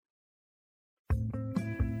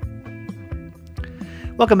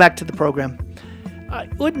Welcome back to the program.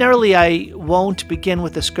 Ordinarily, I won't begin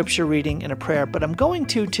with a scripture reading and a prayer, but I'm going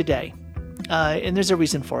to today. And there's a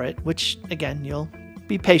reason for it, which, again, you'll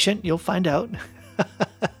be patient. You'll find out.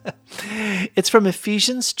 It's from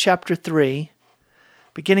Ephesians chapter 3,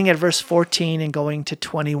 beginning at verse 14 and going to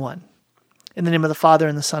 21. In the name of the Father,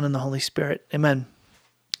 and the Son, and the Holy Spirit. Amen.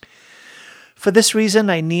 For this reason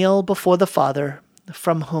I kneel before the Father,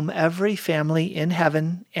 from whom every family in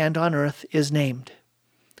heaven and on earth is named,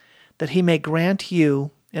 that he may grant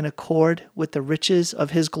you, in accord with the riches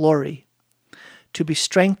of his glory, to be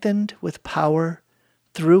strengthened with power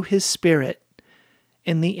through his Spirit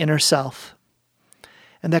in the inner self,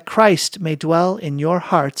 and that Christ may dwell in your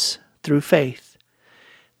hearts through faith,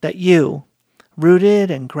 that you, rooted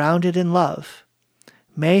and grounded in love,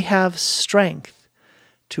 may have strength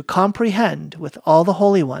to comprehend with all the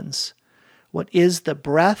holy ones what is the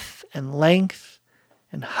breadth and length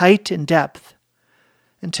and height and depth,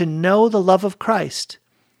 and to know the love of Christ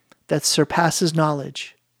that surpasses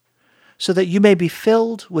knowledge, so that you may be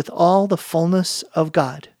filled with all the fullness of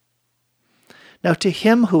God. Now to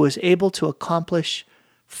him who is able to accomplish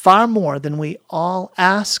far more than we all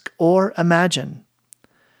ask or imagine,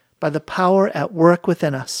 by the power at work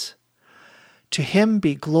within us, to him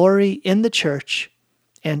be glory in the church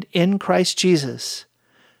and in Christ Jesus,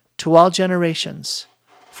 to all generations,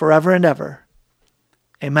 forever and ever.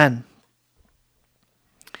 Amen.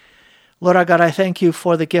 Lord our God, I thank you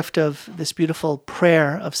for the gift of this beautiful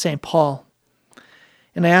prayer of St. Paul.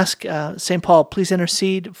 And I ask St. Paul, please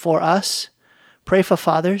intercede for us. Pray for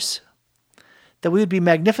fathers, that we would be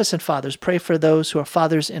magnificent fathers. Pray for those who are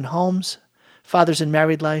fathers in homes, fathers in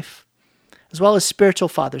married life, as well as spiritual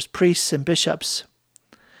fathers, priests and bishops,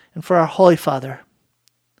 and for our Holy Father.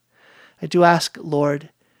 I do ask, Lord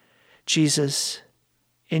Jesus,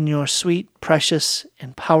 in your sweet, precious,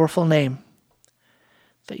 and powerful name,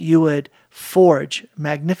 that you would forge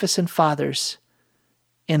magnificent fathers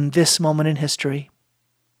in this moment in history.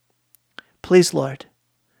 Please, Lord,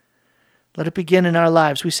 let it begin in our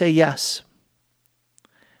lives. We say yes.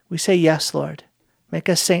 We say yes, Lord. Make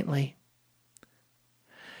us saintly.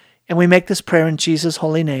 And we make this prayer in Jesus'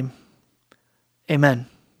 holy name. Amen.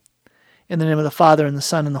 In the name of the Father, and the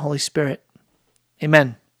Son, and the Holy Spirit.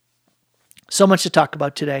 Amen. So much to talk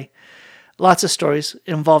about today. Lots of stories.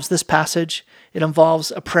 It involves this passage. It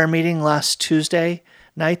involves a prayer meeting last Tuesday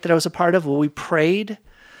night that I was a part of, where we prayed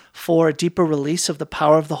for a deeper release of the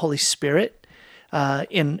power of the Holy Spirit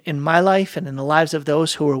in my life and in the lives of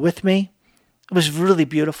those who were with me. It was really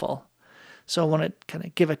beautiful. So I want to kind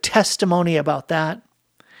of give a testimony about that.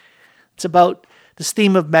 It's about this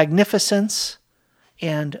theme of magnificence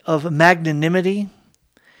and of magnanimity.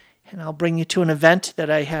 And I'll bring you to an event that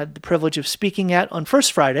I had the privilege of speaking at on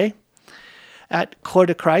First Friday at Coeur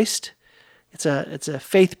de Christ. It's a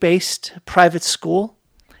faith-based private school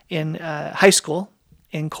in high school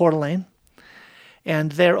in Coeur d'Alene.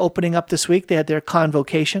 And they're opening up this week. They had their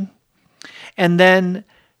convocation. And then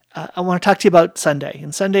I want to talk to you about Sunday.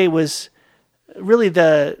 And Sunday was really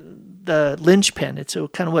the linchpin. It's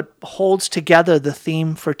kind of what holds together the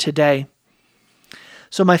theme for today.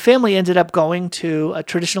 So my family ended up going to a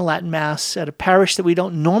traditional Latin Mass at a parish that we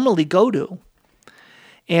don't normally go to.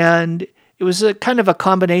 And it was a kind of a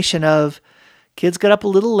combination of kids got up a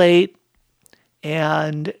little late,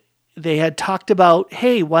 and they had talked about,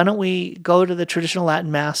 hey, why don't we go to the traditional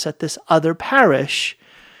Latin Mass at this other parish?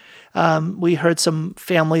 We heard some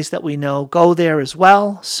families that we know go there as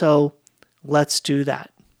well, so let's do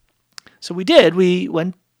that. So we did. We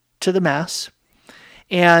went to the Mass,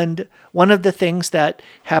 and one of the things that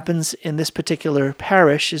happens in this particular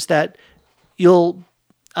parish is that you'll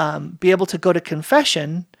be able to go to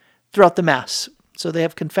confession throughout the Mass. So they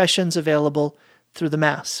have confessions available through the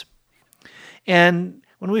Mass. And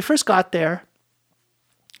when we first got there,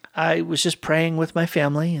 I was just praying with my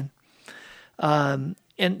family, and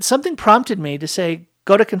something prompted me to say,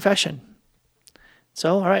 go to confession.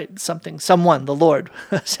 So, all right, someone, the Lord,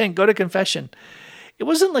 saying, go to confession. It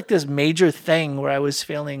wasn't like this major thing where I was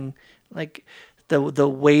feeling like the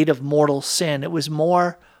weight of mortal sin. It was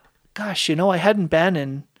more, gosh, I hadn't been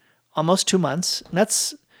in almost 2 months.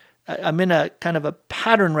 And I'm in a kind of a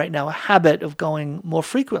pattern right now, a habit of going more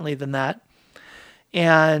frequently than that.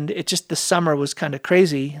 And the summer was kind of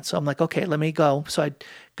crazy. So I'm like, okay, let me go. So I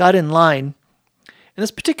got in line. And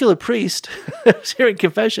this particular priest I was hearing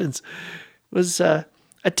confessions was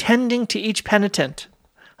attending to each penitent.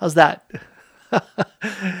 How's that?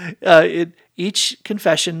 Each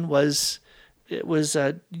confession was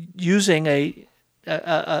using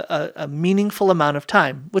a meaningful amount of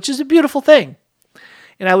time, which is a beautiful thing.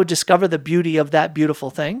 And I would discover the beauty of that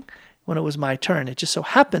beautiful thing when it was my turn. It just so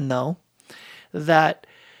happened, though, that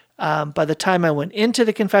by the time I went into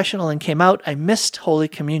the confessional and came out, I missed Holy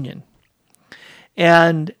Communion.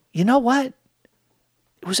 And you know what?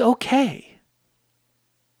 It was okay.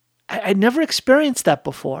 I'd never experienced that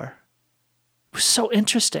before. It was so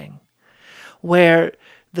interesting, where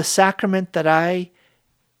the sacrament that I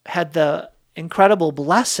had the incredible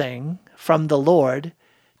blessing from the Lord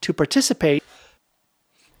to participate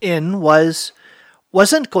in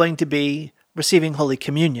wasn't going to be receiving Holy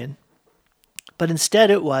Communion, but instead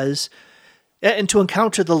it was, and to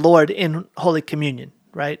encounter the Lord in Holy Communion,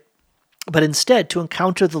 right? But instead to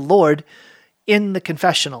encounter the Lord in the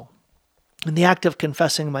confessional, in the act of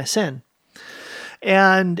confessing my sin.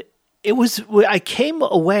 And I came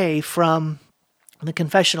away from the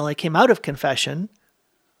confessional, I came out of confession,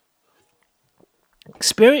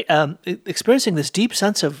 experiencing this deep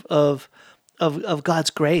sense of God's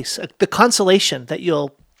grace, the consolation that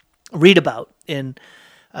you'll read about in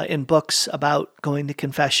books about going to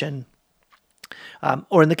confession,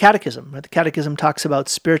 or in the Catechism. Right? The Catechism talks about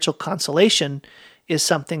spiritual consolation is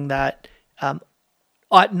something that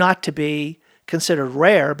ought not to be considered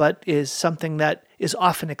rare, but is something that is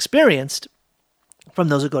often experienced from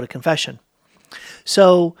those who go to confession.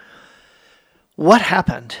 So what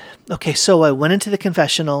happened? Okay, so I went into the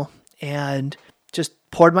confessional and just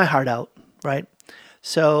poured my heart out, right?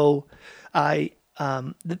 So the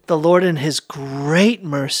Lord in His great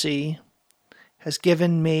mercy has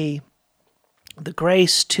given me the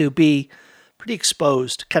grace to be pretty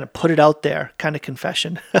exposed, kind of put it out there, kind of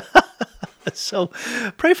confession. So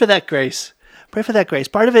pray for that grace. Pray for that grace.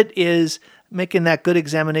 Part of it is making that good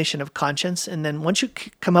examination of conscience. And then once you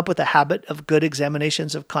come up with a habit of good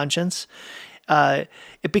examinations of conscience,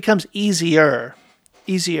 it becomes easier.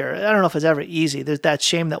 I don't know if it's ever easy. There's that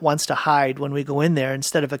shame that wants to hide when we go in there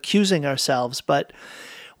instead of accusing ourselves. But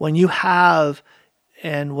when you have,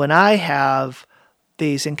 and when I have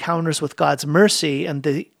these encounters with God's mercy and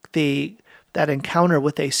that encounter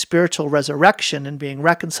with a spiritual resurrection and being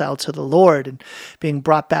reconciled to the Lord and being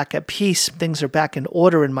brought back at peace, things are back in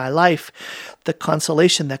order in my life, the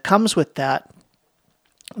consolation that comes with that,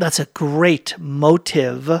 that's a great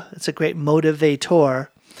motive. It's a great motivator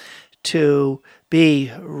to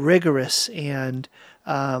be rigorous and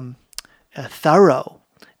thorough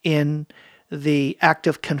in the act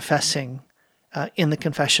of confessing in the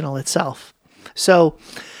confessional itself. So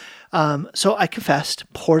I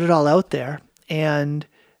confessed, poured it all out there, and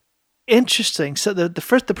interesting. So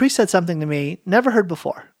the priest said something to me never heard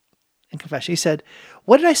before in confession. He said,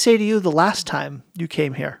 "What did I say to you the last time you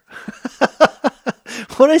came here?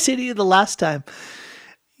 What did I say to you the last time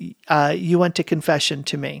you went to confession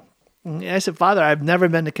to me?" And I said, "Father, I've never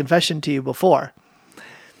been to confession to you before."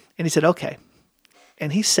 And he said, "Okay."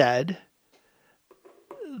 And he said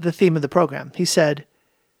the theme of the program. He said,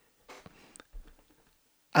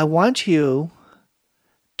 "I want you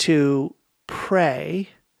to pray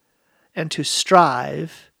and to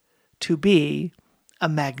strive to be a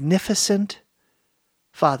magnificent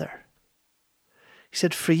father." He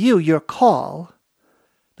said, "For you, your call,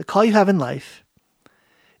 the call you have in life,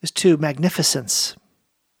 is to magnificence.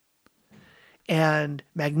 And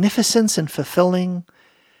magnificence in fulfilling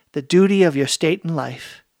the duty of your state in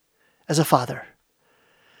life as a father.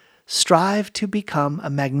 Strive to become a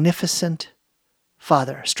magnificent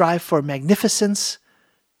father. Strive for magnificence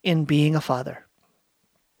in being a father."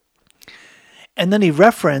 And then he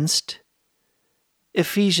referenced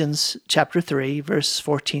Ephesians chapter 3, verses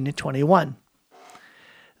 14 to 21.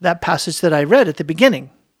 That passage that I read at the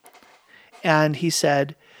beginning. And he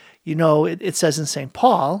said, it says in St.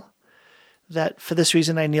 Paul that for this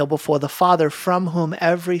reason I kneel before the Father, from whom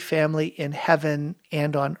every family in heaven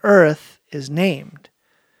and on earth is named.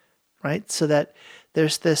 Right? So that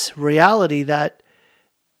there's this reality that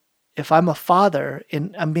if I'm a father,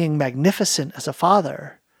 I'm being magnificent as a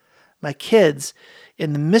father, my kids,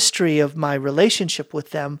 in the mystery of my relationship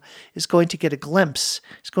with them, is going to get a glimpse,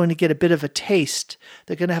 is going to get a bit of a taste.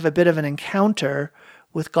 They're going to have a bit of an encounter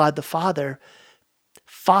with God the Father,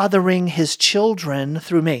 fathering His children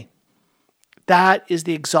through me. That is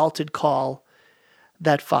the exalted call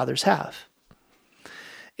that fathers have.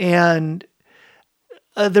 And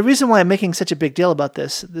the reason why I'm making such a big deal about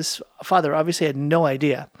this father obviously had no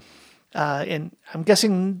idea. And I'm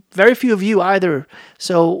guessing very few of you either.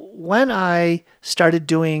 So when I started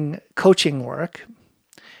doing coaching work,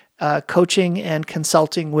 coaching and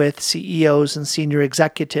consulting with CEOs and senior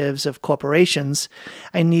executives of corporations,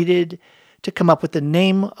 I needed to come up with the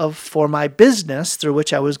name for my business through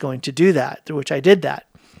which I was going to do that, through which I did that.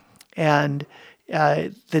 And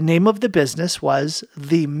the name of the business was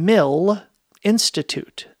The Mill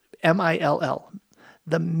Institute, M-I-L-L,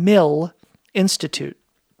 the Mill Institute.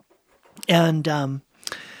 And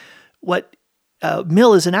what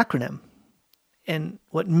MIL is an acronym. And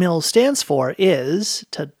what MIL stands for is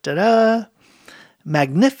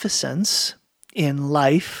magnificence in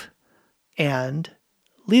life and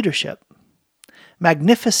leadership.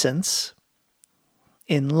 Magnificence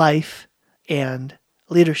in life and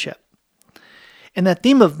leadership. And that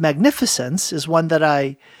theme of magnificence is one that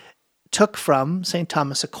I took from St.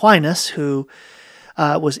 Thomas Aquinas, who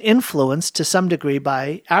was influenced to some degree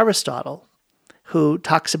by Aristotle, who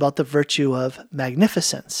talks about the virtue of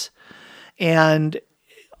magnificence. And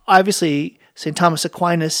obviously, St. Thomas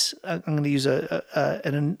Aquinas, I'm going to use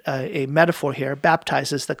a metaphor here,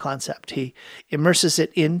 baptizes the concept. He immerses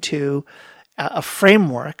it into a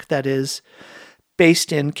framework that is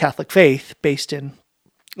based in Catholic faith, based in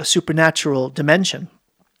a supernatural dimension,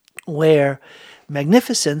 where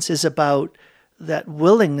magnificence is about that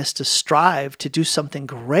willingness to strive to do something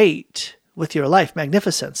great with your life.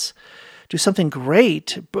 Magnificence. Do something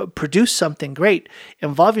great, produce something great,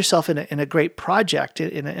 involve yourself in a great project,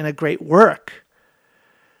 in a great work.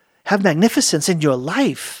 Have magnificence in your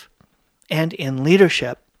life and in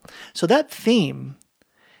leadership. So that theme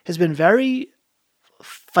has been very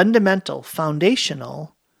fundamental,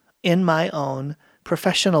 foundational in my own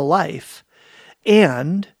professional life,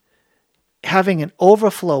 and having an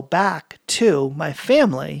overflow back to my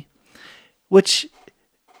family, which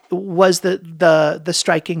was the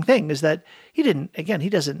striking thing, is that he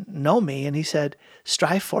doesn't know me, and he said,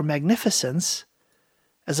 strive for magnificence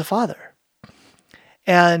as a father.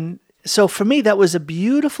 And so for me, that was a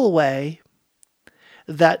beautiful way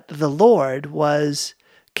that the Lord was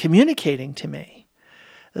communicating to me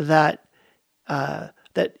that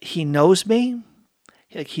he knows me,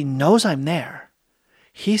 he knows I'm there,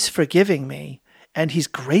 he's forgiving me, and he's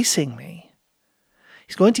gracing me.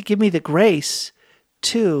 He's going to give me the grace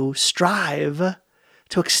to strive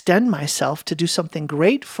to extend myself to do something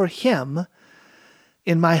great for him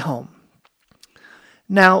in my home.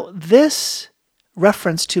 Now, this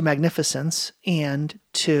reference to magnificence and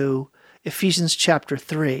to Ephesians chapter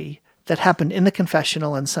 3 that happened in the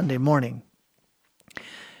confessional on Sunday morning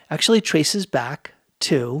actually traces back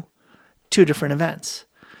to two different events.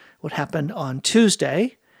 What happened on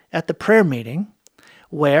Tuesday at the prayer meeting,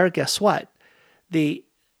 where, guess what? The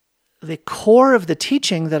core of the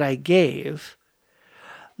teaching that I gave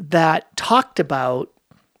that talked about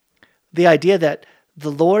the idea that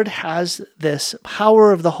the Lord has this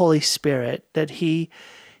power of the Holy Spirit that he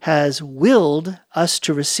has willed us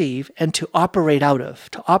to receive and to operate out of,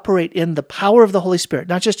 to operate in the power of the Holy Spirit,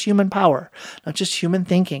 not just human power, not just human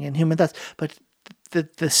thinking and human thoughts, but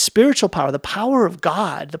the spiritual power, the power of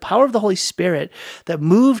God, the power of the Holy Spirit that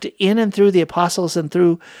moved in and through the apostles and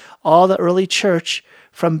through all the early church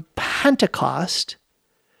from Pentecost.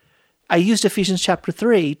 I used Ephesians chapter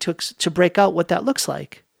 3 to break out what that looks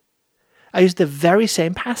like. I used the very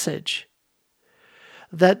same passage,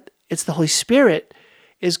 that it's the Holy Spirit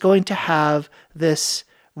is going to have this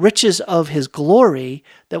riches of his glory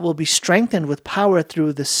that will be strengthened with power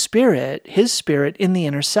through the Spirit, his Spirit in the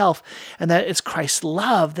inner self, and that it's Christ's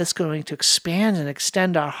love that's going to expand and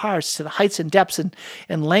extend our hearts to the heights and depths and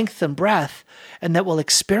length and breadth, and that we'll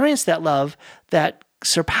experience that love that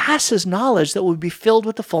surpasses knowledge, that will be filled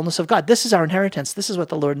with the fullness of God. This is our inheritance. This is what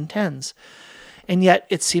the Lord intends. And yet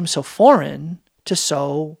it seems so foreign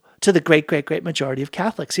to the great, great, great majority of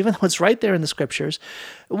Catholics. Even though it's right there in the scriptures,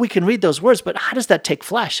 we can read those words, but how does that take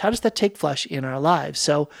flesh? How does that take flesh in our lives?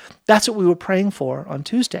 So that's what we were praying for on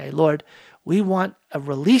Tuesday. Lord, we want a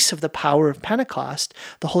release of the power of Pentecost,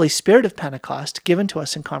 the Holy Spirit of Pentecost given to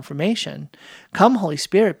us in confirmation. Come, Holy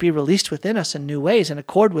Spirit, be released within us in new ways in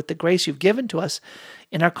accord with the grace you've given to us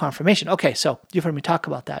in our confirmation. Okay, so you've heard me talk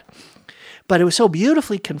about that. But it was so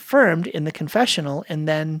beautifully confirmed in the confessional. And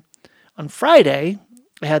then on Friday,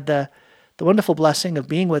 I had the wonderful blessing of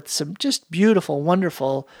being with some just beautiful,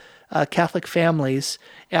 wonderful Catholic families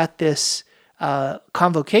at this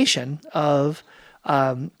convocation of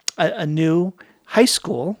a new high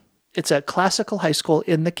school. It's a classical high school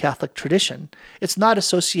in the Catholic tradition. It's not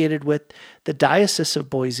associated with the Diocese of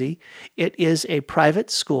Boise. It is a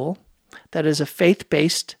private school that is a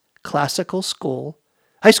faith-based classical school,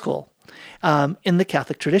 high school, in the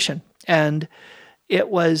Catholic tradition. And it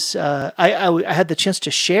was, I had the chance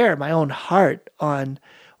to share my own heart on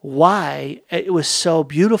why it was so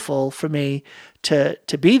beautiful for me to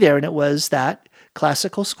be there. And it was that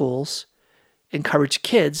classical schools encourage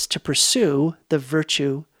kids to pursue the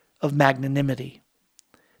virtue of magnanimity,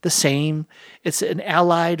 the same. It's an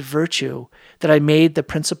allied virtue that I made the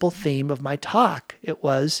principal theme of my talk. It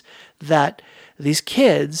was that these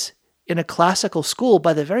kids in a classical school,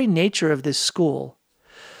 by the very nature of this school,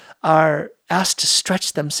 are asked to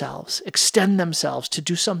stretch themselves, extend themselves to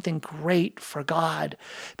do something great for God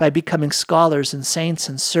by becoming scholars and saints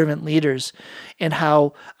and servant leaders, and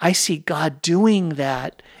how I see God doing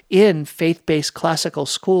that in faith-based classical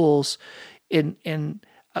schools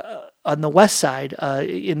on the west side,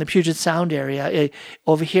 in the Puget Sound area,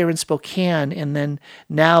 over here in Spokane, and then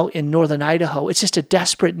now in northern Idaho. It's just a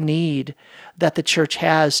desperate need that the church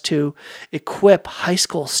has to equip high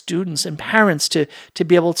school students and parents to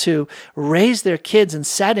be able to raise their kids in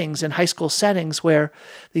settings, in high school settings, where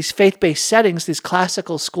these faith-based settings, these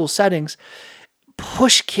classical school settings,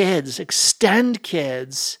 push kids, extend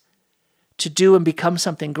kids to do and become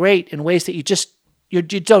something great in ways that you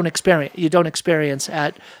don't experience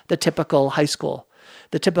at the typical high school,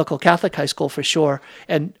 the typical Catholic high school for sure,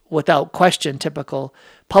 and without question, typical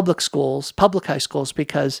public high schools,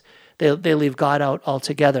 because they leave God out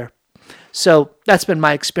altogether. So that's been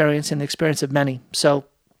my experience and the experience of many. So,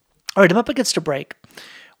 all right, I'm up against a break.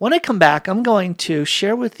 When I come back, I'm going to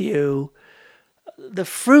share with you the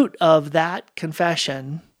fruit of that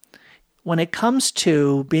confession when it comes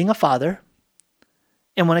to being a father,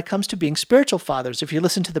 and when it comes to being spiritual fathers. If you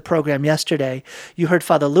listened to the program yesterday, you heard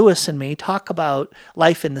Father Lewis and me talk about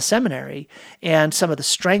life in the seminary and some of the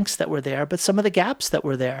strengths that were there, but some of the gaps that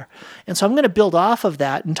were there. And so I'm going to build off of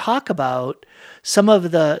that and talk about some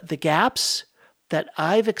of the gaps that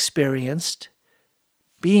I've experienced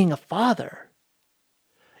being a father,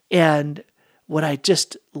 and what I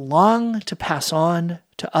just long to pass on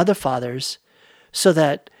to other fathers, so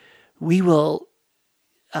that we will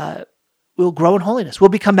we'll grow in holiness. We'll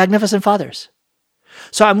become magnificent fathers.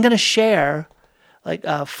 So I'm going to share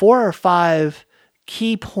 4 or 5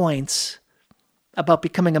 key points about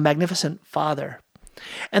becoming a magnificent father,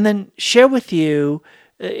 and then share with you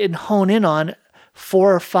and hone in on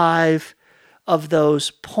 4 or 5 of those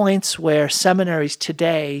points where seminaries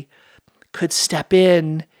today could step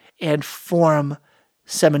in and form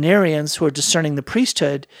seminarians who are discerning the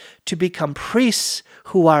priesthood to become priests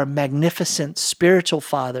who are magnificent spiritual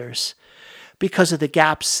fathers, because of the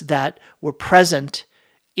gaps that were present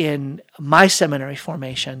in my seminary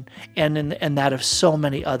formation and in that of so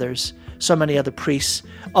many other priests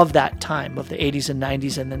of that time, of the 80s and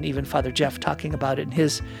 90s, and then even Father Jeff talking about it in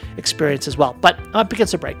his experience as well. But up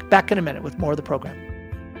against a break. Back in a minute with more of the program.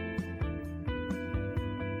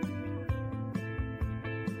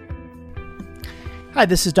 Hi,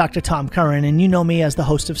 this is Dr. Tom Curran, and you know me as the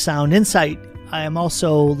host of Sound Insight. I am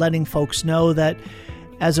also letting folks know that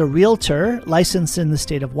as a realtor licensed in the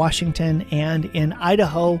state of Washington and in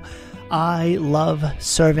Idaho, I love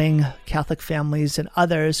serving Catholic families and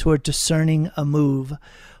others who are discerning a move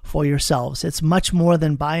for yourselves. It's much more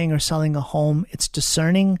than buying or selling a home. It's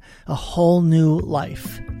discerning a whole new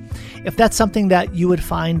life. If that's something that you would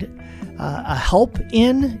find a help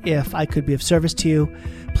in, if I could be of service to you,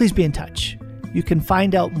 please be in touch. You can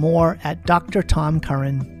find out more at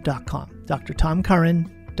drtomcurran.com.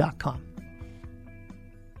 drtomcurran.com.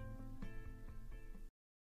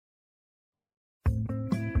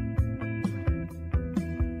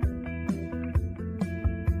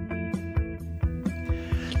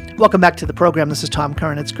 Welcome back to the program. This is Tom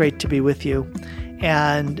Curran. It's great to be with you.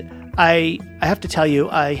 And I have to tell you,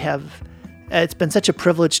 it's been such a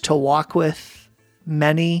privilege to walk with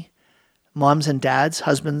many moms and dads,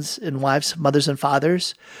 husbands and wives, mothers and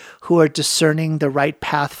fathers who are discerning the right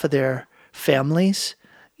path for their families.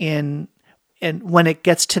 And when it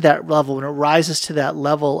gets to that level, when it rises to that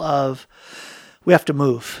level of we have to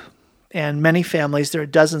move. And many families, there are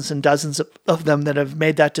dozens and dozens of them that have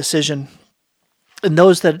made that decision. And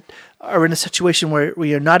those that are in a situation where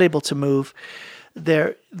you're not able to move,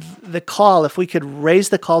 the call, if we could raise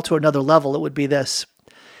the call to another level, it would be this.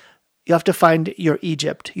 You have to find your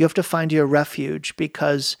Egypt. You have to find your refuge,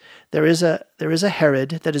 because there is a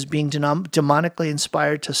Herod that is being demonically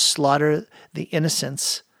inspired to slaughter the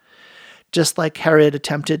innocents, just like Herod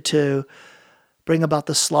attempted to bring about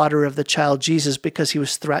the slaughter of the child Jesus because he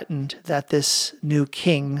was threatened that this new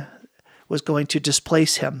king was going to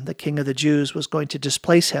displace him. The king of the Jews was going to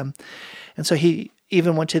displace him. And so he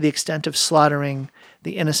even went to the extent of slaughtering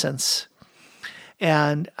the innocents.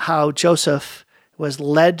 And how Joseph was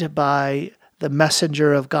led by the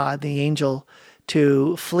messenger of God, the angel,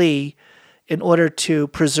 to flee in order to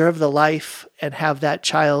preserve the life and have that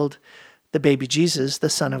child, the baby Jesus, the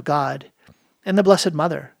Son of God, and the Blessed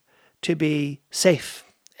Mother, to be safe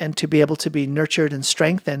and to be able to be nurtured and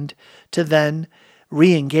strengthened to then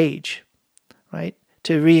re-engage, right?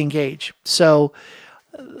 to re-engage. So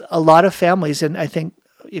a lot of families, and I think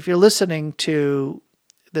if you're listening to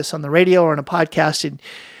this on the radio or on a podcast, and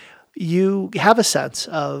you have a sense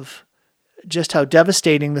of just how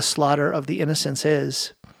devastating the slaughter of the innocents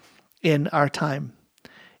is in our time.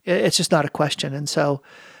 It's just not a question. And so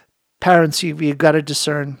parents, you've got to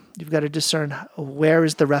discern. You've got to discern where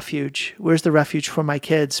is the refuge? Where's the refuge for my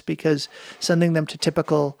kids? Because sending them to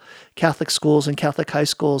typical Catholic schools and Catholic high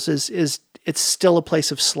schools it's still a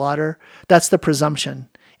place of slaughter. That's the presumption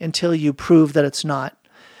until you prove that it's not.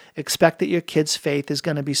 Expect that your kid's faith is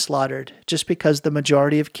going to be slaughtered just because the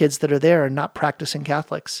majority of kids that are there are not practicing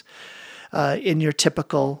Catholics in your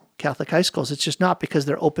typical Catholic high schools. It's just not, because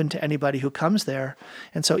they're open to anybody who comes there.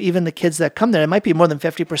 And so even the kids that come there, it might be more than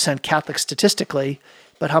 50% Catholic statistically,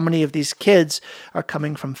 but how many of these kids are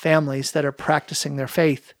coming from families that are practicing their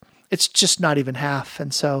faith? It's just not even half.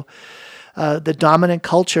 And so the dominant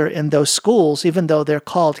culture in those schools, even though they're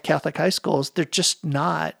called Catholic high schools, they're just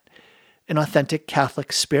not an authentic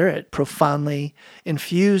Catholic spirit, profoundly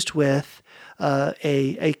infused with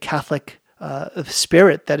a Catholic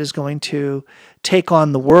spirit that is going to take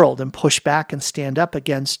on the world and push back and stand up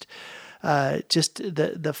against just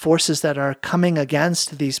the forces that are coming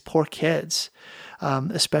against these poor kids,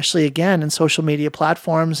 especially again in social media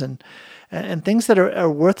platforms and things that are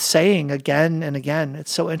worth saying again and again.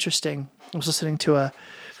 It's so interesting. I was listening to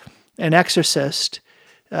an exorcist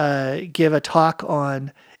give a talk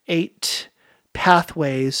on 8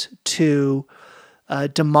 pathways to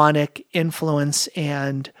demonic influence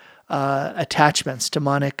and attachments,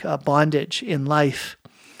 demonic bondage in life.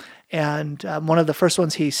 And one of the first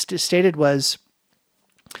ones he stated was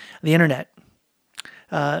the internet,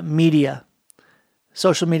 media,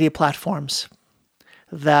 social media platforms,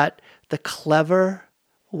 that the clever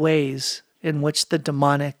ways in which the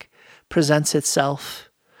demonic presents itself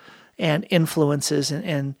and influences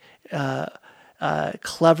and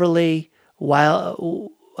cleverly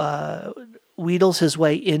wheedles his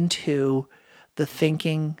way into the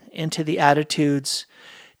thinking, into the attitudes,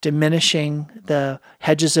 diminishing the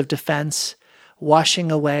hedges of defense, washing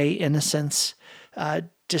away innocence,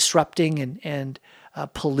 disrupting and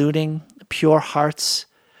polluting pure hearts,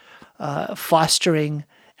 fostering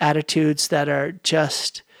attitudes that are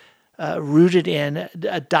just rooted in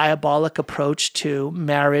a diabolic approach to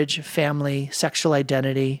marriage, family, sexual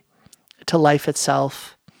identity, to life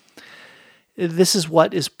itself. This is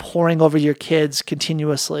what is pouring over your kids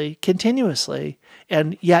continuously,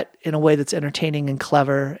 and yet in a way that's entertaining and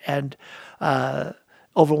clever and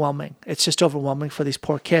overwhelming. It's just overwhelming for these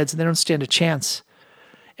poor kids, and they don't stand a chance.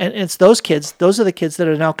 And it's those kids, those are the kids that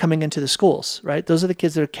are now coming into the schools, right? Those are the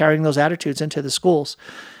kids that are carrying those attitudes into the schools.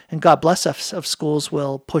 And God bless us if schools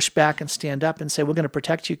will push back and stand up and say, we're going to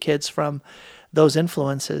protect you kids from those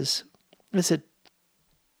influences. It's a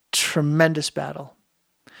tremendous battle.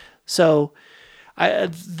 So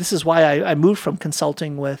this is why I moved from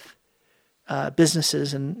consulting with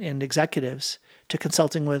businesses and executives to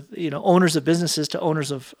consulting with owners of businesses to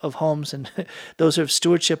owners of homes, and those who have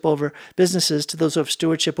stewardship over businesses to those who have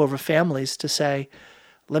stewardship over families, to say,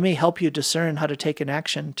 let me help you discern how to take an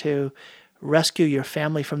action to rescue your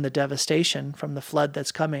family from the devastation, from the flood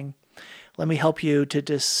that's coming. Let me help you to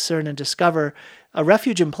discern and discover a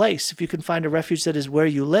refuge in place, if you can find a refuge that is where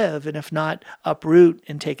you live, and if not, uproot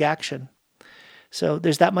and take action. So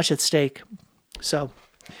there's that much at stake. So,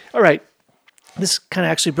 all right. This kind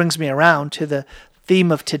of actually brings me around to the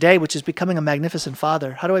theme of today, which is becoming a magnificent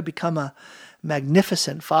father. How do I become a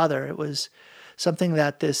magnificent father? It was something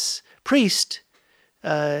that this priest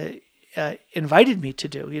invited me to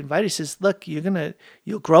do. He says, look,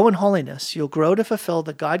 you'll grow in holiness. You'll grow to fulfill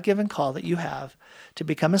the God-given call that you have to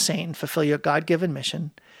become a saint and fulfill your God-given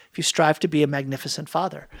mission if you strive to be a magnificent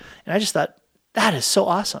father. And I just thought, that is so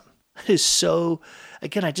awesome. It is so,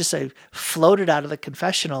 again, I floated out of the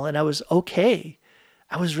confessional, and I was okay.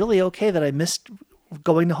 I was really okay that I missed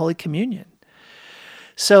going to Holy Communion.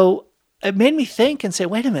 So it made me think and say,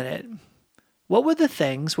 wait a minute, what were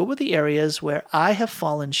the areas where I have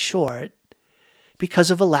fallen short because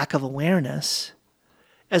of a lack of awareness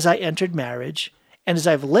as I entered marriage and as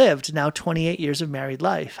I've lived now 28 years of married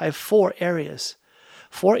life? I have 4 areas,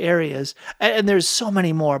 and there's so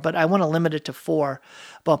many more, but I want to limit it to 4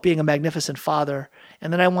 about being a magnificent father.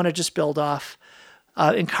 And then I want to just build off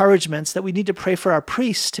encouragements that we need to pray for our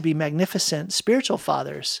priests to be magnificent spiritual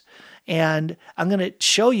fathers. And I'm going to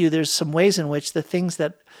show you there's some ways in which the things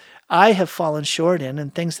that I have fallen short in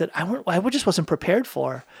and things that I just wasn't prepared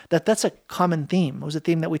for, that's a common theme. It was a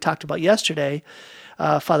theme that we talked about yesterday,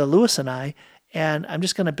 Father Lewis and I, and I'm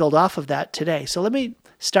just going to build off of that today. So let me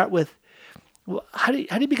start with Well, how do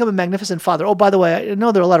you become a magnificent father? Oh, by the way, I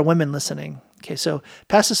know there are a lot of women listening. Okay, so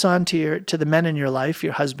pass this on to the men in your life,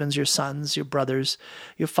 your husbands, your sons, your brothers,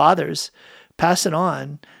 your fathers. Pass it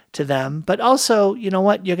on to them. But also, you know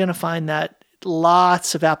what? You're going to find that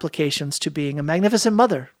lots of applications to being a magnificent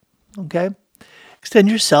mother. Okay?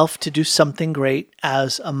 Extend yourself to do something great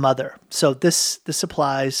as a mother. So this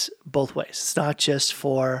applies both ways. It's not just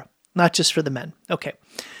for the men. Okay.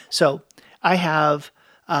 So I have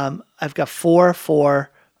I've got four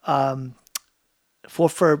for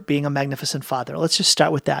being a magnificent father. Let's just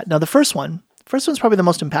start with that. Now, the first one's probably the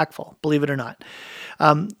most impactful, believe it or not.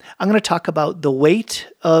 I'm going to talk about the weight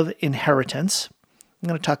of inheritance. I'm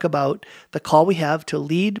going to talk about the call we have to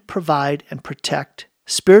lead, provide, and protect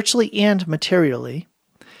spiritually and materially.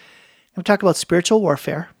 I'm going to talk about spiritual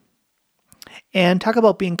warfare and talk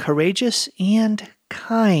about being courageous and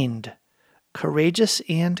kind. Courageous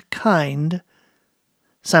and kind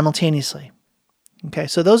simultaneously. Okay,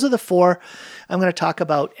 so those are the four I'm going to talk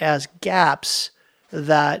about as gaps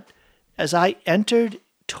that as I entered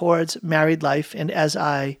towards married life and as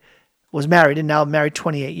I was married and now married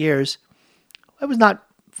 28 years, I was not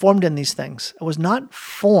formed in these things. I was not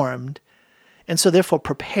formed and so therefore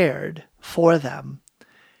prepared for them.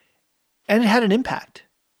 And it had an impact.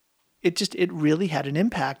 It really had an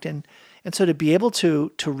impact. And so to be able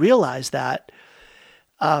to realize that,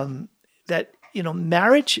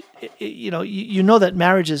 marriage, you know that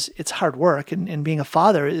marriage it's hard work and being a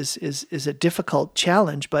father is a difficult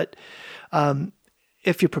challenge. But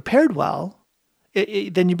if you're prepared well,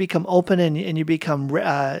 then you become open and you become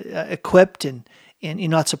equipped and you're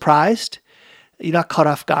not surprised. You're not caught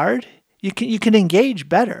off guard. You can engage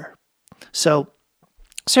better. So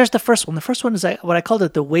here's the first one. The first one is what I called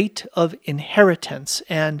it the weight of inheritance.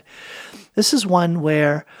 And this is one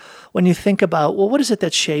where when you think about, well, what is it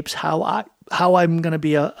that shapes how I'm going to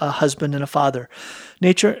be a husband and a father?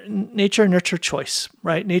 Nature, nurture, choice,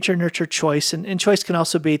 right? Nature, nurture, choice. And choice can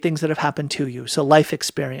also be things that have happened to you. So life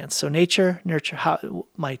experience. So nature, nurture,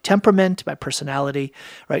 my temperament, my personality,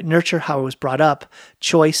 right? Nurture, how I was brought up.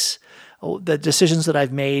 Choice, the decisions that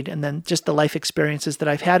I've made, and then just the life experiences that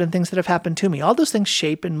I've had and things that have happened to me. All those things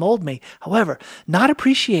shape and mold me. However, not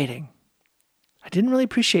appreciating. I didn't really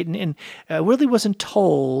appreciate and I really wasn't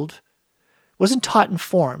taught and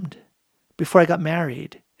formed before I got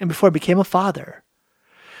married and before I became a father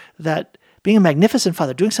that being a magnificent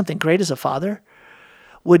father, doing something great as a father,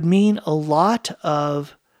 would mean a lot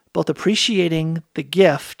of both appreciating the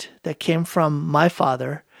gift that came from my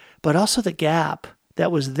father, but also the gap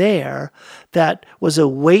that was there that was a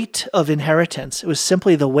weight of inheritance. It was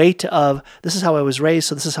simply the weight of, this is how I was raised,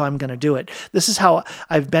 so this is how I'm going to do it. This is how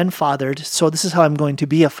I've been fathered, so this is how I'm going to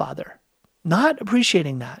be a father. Not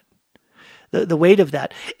appreciating that, the weight of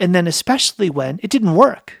that. And then especially when it didn't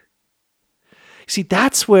work. See,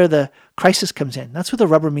 that's where the crisis comes in. That's where the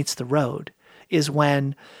rubber meets the road, is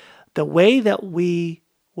when the way that we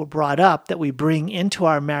were brought up, that we bring into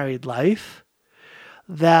our married life,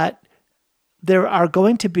 that there are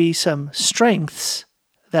going to be some strengths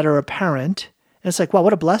that are apparent. And it's like, wow,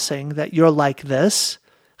 what a blessing that you're like this,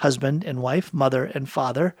 husband and wife, mother and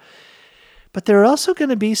father. But there are also going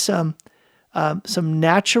to be some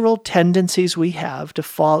natural tendencies we have to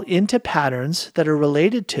fall into patterns that are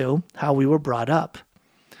related to how we were brought up.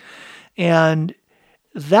 And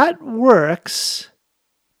that works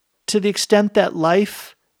to the extent that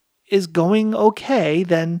life is going okay,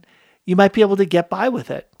 then you might be able to get by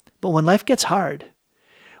with it. But when life gets hard,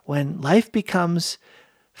 when life becomes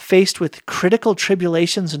faced with critical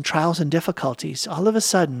tribulations and trials and difficulties, all of a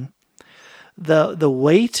sudden, the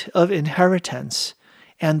weight of inheritance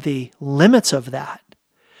and the limits of that,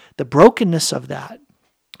 the brokenness of that,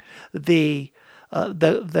 the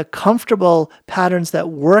comfortable patterns that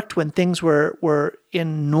worked when things were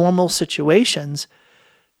in normal situations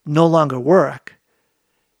no longer work.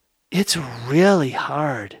 It's really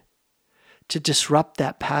hard to disrupt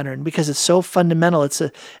that pattern because it's so fundamental. It's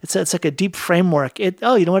like a deep framework. You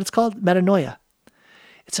know what it's called? Metanoia.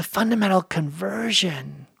 It's a fundamental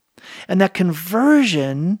conversion. And that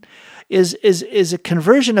conversion is a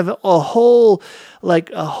conversion of a whole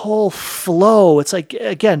flow. It's like,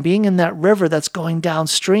 again, being in that river that's going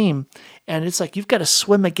downstream. And it's like you've got to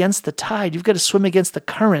swim against the tide. You've got to swim against the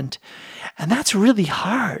current. And that's really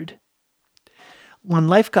hard. When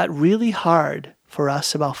life got really hard for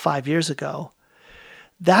us about 5 years ago,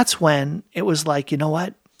 that's when it was like, you know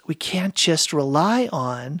what? We can't just rely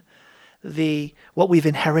on what we've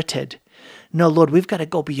inherited. No, Lord, we've got to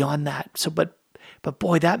go beyond that. So, but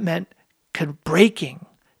boy, that meant breaking,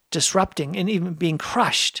 disrupting, and even being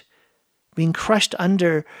crushed being crushed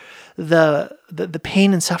under the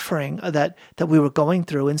pain and suffering that we were going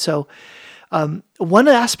through. And so one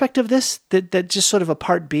aspect of this that just sort of a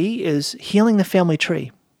part B is healing the family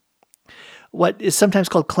tree, what is sometimes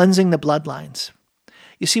called cleansing the bloodlines.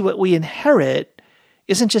 You see, what we inherit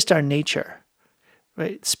isn't just our nature,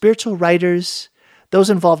 right? Spiritual writers, those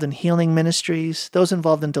involved in healing ministries, those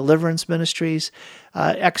involved in deliverance ministries,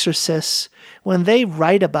 exorcists, when they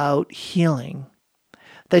write about healing,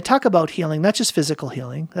 they talk about healing, not just physical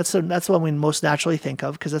healing. That's what we most naturally think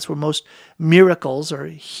of, because that's where most miracles or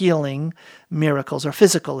healing miracles are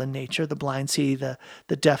physical in nature. The blind see, the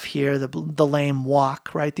deaf hear, the lame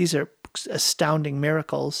walk, right? These are astounding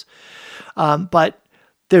miracles. But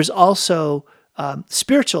there's also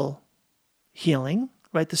spiritual healing,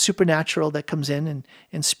 right? The supernatural that comes in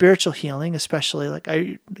spiritual healing, especially like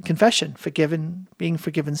confession, being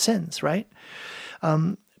forgiven sins, right?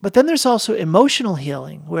 But then there's also emotional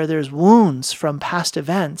healing, where there's wounds from past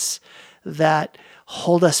events that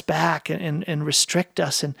hold us back and restrict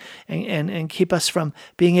us and keep us from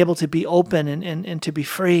being able to be open and to be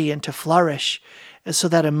free and to flourish. And so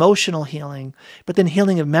that emotional healing, but then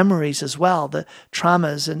healing of memories as well, the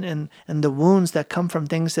traumas and the wounds that come from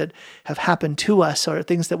things that have happened to us, or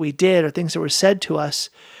things that we did, or things that were said to us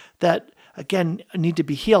that, again, need to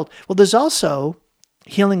be healed. Well, there's also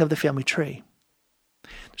healing of the family tree.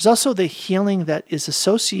 There's also the healing that is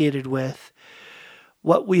associated with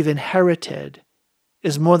what we've inherited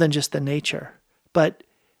is more than just the nature. But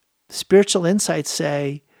spiritual insights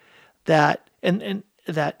say that and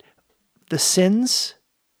that the sins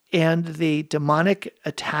and the demonic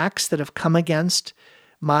attacks that have come against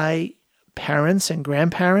my parents and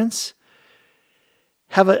grandparents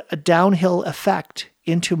have a downhill effect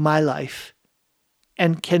into my life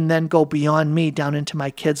and can then go beyond me down into my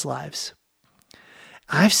kids' lives.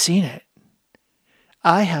 I've seen it.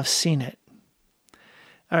 I have seen it.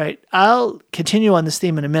 All right, I'll continue on this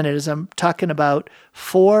theme in a minute as I'm talking about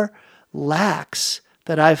 4 lacks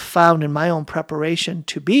that I've found in my own preparation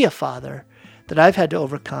to be a father that I've had to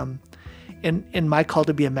overcome in my call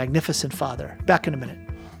to be a magnificent father. Back in a minute.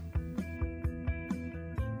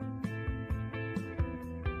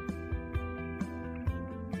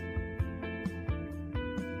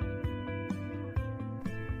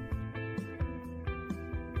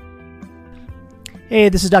 Hey,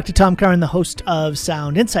 this is Dr. Tom Curran, the host of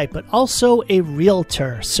Sound Insight, but also a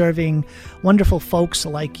realtor serving wonderful folks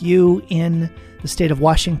like you in the state of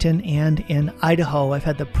Washington and in Idaho. I've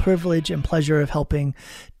had the privilege and pleasure of helping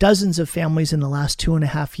dozens of families in the last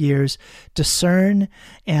 2.5 years discern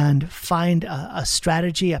and find a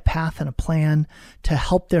strategy, a path, and a plan to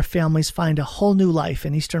help their families find a whole new life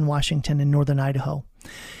in eastern Washington and northern Idaho.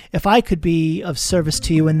 If I could be of service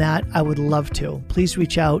to you in that, I would love to. Please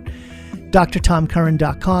reach out.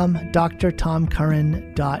 drtomcurran.com,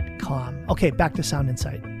 drtomcurran.com. Okay, back to Sound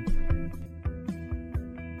Insight.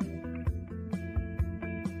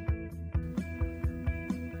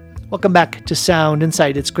 Welcome back to Sound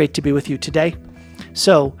Insight. It's great to be with you today.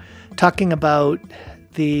 So, talking about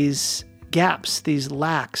these gaps, these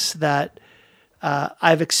lacks that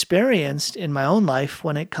I've experienced in my own life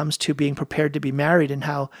when it comes to being prepared to be married, and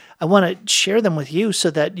how I want to share them with you so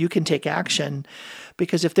that you can take action.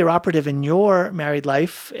 Because if they're operative in your married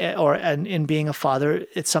life or in being a father,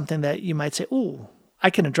 it's something that you might say, "Ooh, I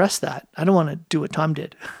can address that. I don't want to do what Tom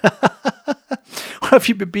did." Or if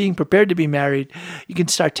you're being prepared to be married, you can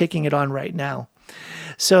start taking it on right now.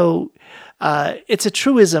 So it's a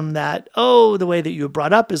truism that, the way that you were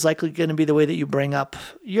brought up is likely going to be the way that you bring up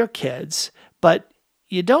your kids. But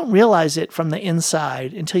you don't realize it from the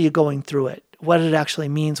inside until you're going through it, what it actually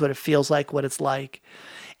means, what it feels like, what it's like.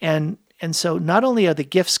 And so not only are the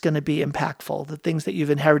gifts going to be impactful, the things that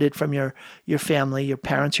you've inherited from your family, your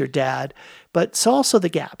parents, your dad, but so also the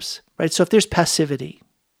gaps, right? So if there's passivity,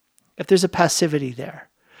 if there's a passivity there,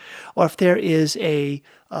 or if there is a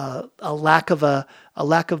lack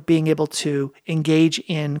of being able to engage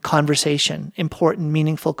in conversation, important,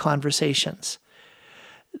 meaningful conversations,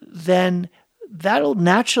 then that'll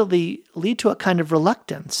naturally lead to a kind of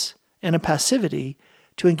reluctance and a passivity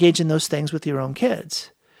to engage in those things with your own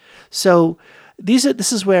kids. So this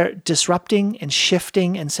is where disrupting and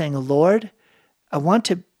shifting and saying, "Lord, I want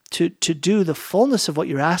to do the fullness of what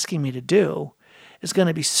you're asking me to do," is going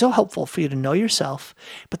to be so helpful for you to know yourself,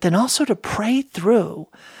 but then also to pray through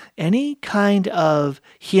any kind of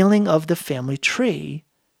healing of the family tree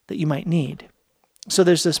that you might need. So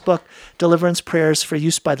there's this book, Deliverance Prayers for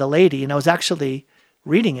Use by the Lady, and I was actually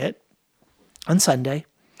reading it on Sunday,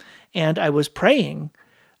 and I was praying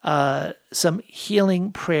some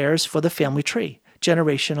healing prayers for the family tree,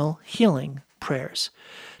 generational healing prayers,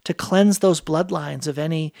 to cleanse those bloodlines of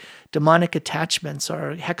any demonic attachments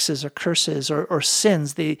or hexes or curses or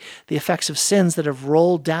sins, the effects of sins that have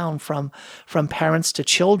rolled down from parents to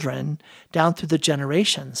children down through the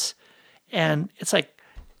generations. And it's like,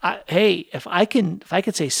 hey, if I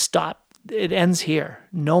could say stop, it ends here,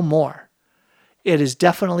 no more, it is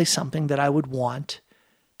definitely something that I would want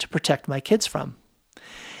to protect my kids from.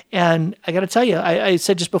 And I got to tell you, I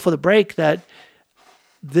said just before the break that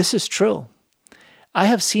this is true. I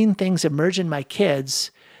have seen things emerge in my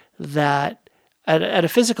kids that at a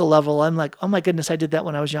physical level, I'm like, oh my goodness, I did that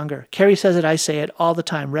when I was younger. Carrie says it, I say it all the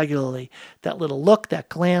time, regularly. That little look, that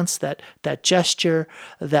glance, that gesture,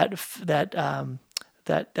 that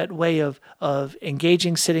way of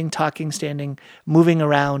engaging, sitting, talking, standing, moving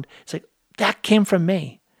around. It's like, that came from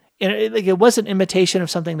me. And it wasn't imitation of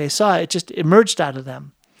something they saw. It just emerged out of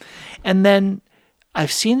them. And then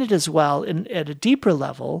I've seen it as well at a deeper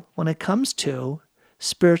level when it comes to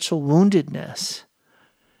spiritual woundedness.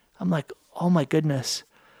 I'm like, oh my goodness,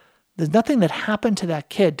 there's nothing that happened to that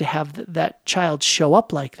kid to have that child show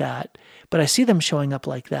up like that, but I see them showing up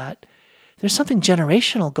like that. There's something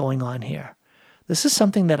generational going on here. This is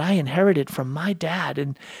something that I inherited from my dad,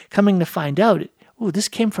 and coming to find out, ooh, this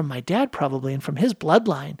came from my dad probably and from his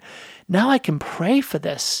bloodline. Now I can pray for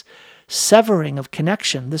this severing of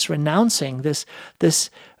connection, this renouncing, this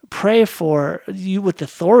pray for you with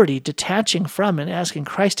authority, detaching from and asking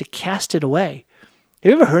Christ to cast it away.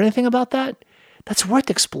 Have you ever heard anything about that? That's worth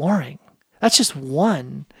exploring. That's just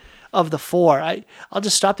one of the four. I'll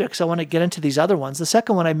just stop there because I want to get into these other ones. The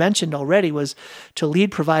second one I mentioned already was to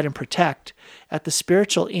lead, provide, and protect at the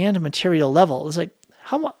spiritual and material level. It's like,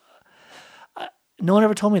 no one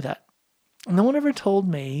ever told me that. No one ever told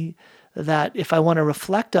me that if I want to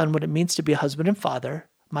reflect on what it means to be a husband and father,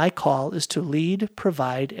 my call is to lead,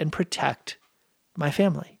 provide, and protect my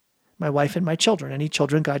family, my wife and my children, any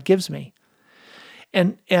children God gives me.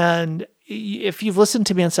 And if you've listened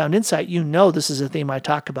to me on Sound Insight, you know this is a theme I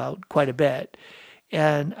talk about quite a bit.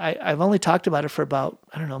 And I've only talked about it for about,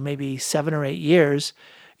 maybe 7 or 8 years,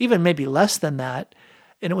 even maybe less than that.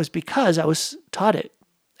 And it was because I was taught it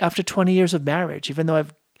after 20 years of marriage, even though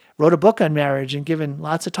I've wrote a book on marriage and given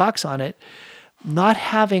lots of talks on it, not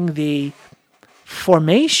having the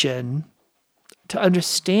formation to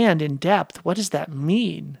understand in depth, what does that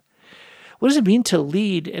mean? What does it mean to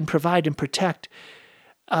lead and provide and protect?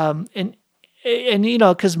 And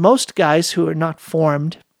because most guys who are not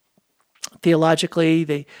formed theologically,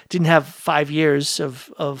 they didn't have 5 years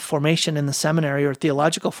of formation in the seminary or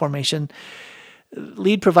theological formation.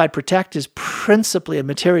 Lead, provide, protect is principally a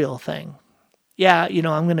material thing. Yeah,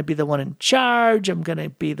 I'm going to be the one in charge. I'm going to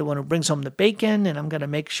be the one who brings home the bacon, and I'm going to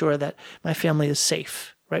make sure that my family is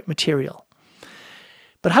safe, right? Material.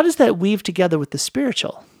 But how does that weave together with the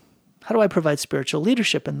spiritual? How do I provide spiritual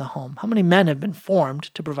leadership in the home? How many men have been formed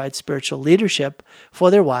to provide spiritual leadership for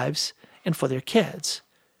their wives and for their kids?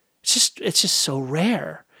 It's just so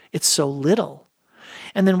rare. It's so little.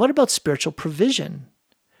 And then what about spiritual provision?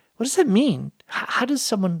 What does that mean? How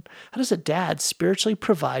does a dad spiritually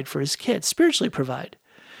provide for his kids? Spiritually provide.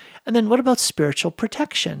 And then what about spiritual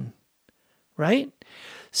protection? Right?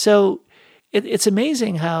 So it's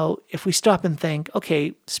amazing how if we stop and think,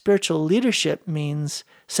 okay, spiritual leadership means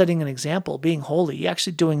setting an example, being holy, you're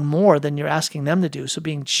actually doing more than you're asking them to do. So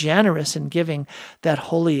being generous and giving that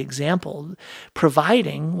holy example,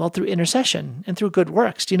 providing, well, through intercession and through good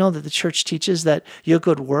works. Do you know that the church teaches that your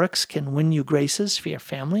good works can win you graces for your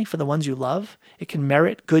family, for the ones you love? It can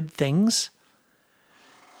merit good things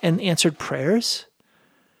and answered prayers.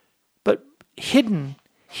 But hidden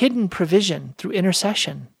provision through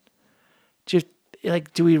intercession.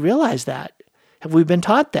 Do we realize that? Have we been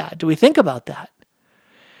taught that? Do we think about that?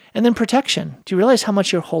 And then protection. Do you realize how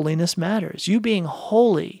much your holiness matters? You being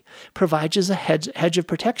holy provides a hedge of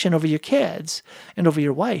protection over your kids and over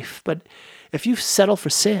your wife. But if you settle for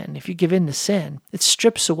sin, if you give in to sin, it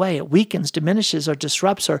strips away, it weakens, diminishes, or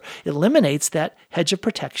disrupts, or eliminates that hedge of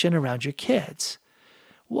protection around your kids.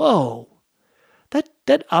 Whoa. Talk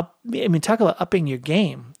about upping your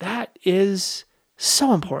game. That is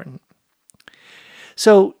so important.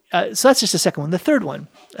 So that's just the second one. The third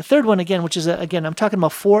one, again, which is, I'm talking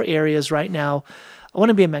about 4 areas right now. I want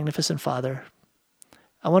to be a magnificent father.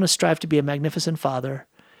 I want to strive to be a magnificent father.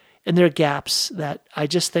 And there are gaps that I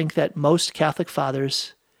just think that most Catholic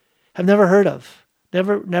fathers have never heard of,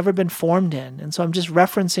 never been formed in. And so I'm just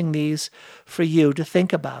referencing these for you to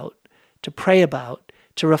think about, to pray about,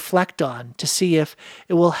 to reflect on, to see if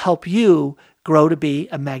it will help you grow to be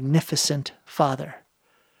a magnificent father.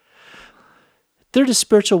 Third is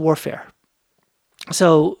spiritual warfare.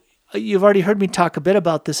 So you've already heard me talk a bit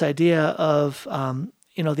about this idea of,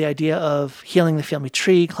 the idea of healing the family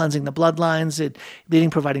tree, cleansing the bloodlines, leading,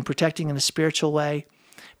 providing, protecting in a spiritual way.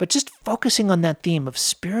 But just focusing on that theme of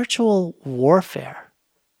spiritual warfare,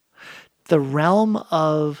 the realm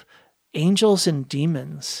of angels and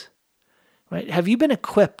demons, right? Have you been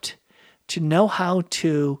equipped to know how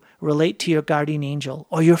to relate to your guardian angel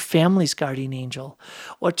or your family's guardian angel,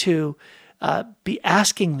 or to be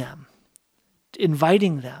asking them,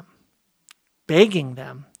 inviting them, begging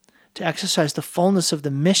them to exercise the fullness of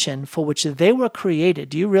the mission for which they were created?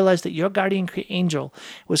 Do you realize that your guardian angel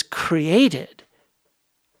was created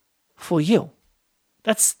for you?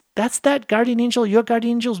 That's that guardian angel, your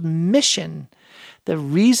guardian angel's mission. The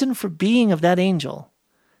reason for being of that angel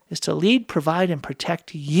is to lead, provide, and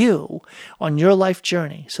protect you on your life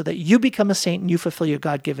journey so that you become a saint and you fulfill your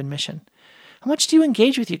God-given mission. How much do you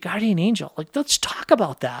engage with your guardian angel? Let's talk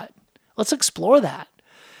about that. Let's explore that.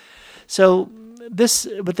 So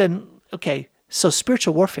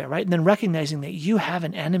spiritual warfare, right? And then recognizing that you have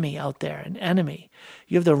an enemy out there, an enemy.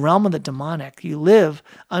 You have the realm of the demonic. You live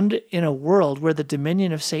in a world where the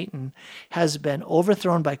dominion of Satan has been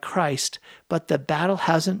overthrown by Christ, but the battle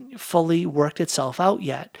hasn't fully worked itself out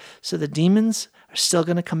yet. So the demons are still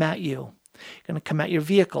going to come at you. Going to come at your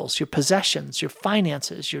vehicles, your possessions, your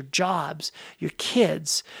finances, your jobs, your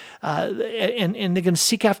kids, and they're going to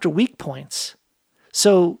seek after weak points.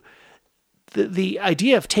 So the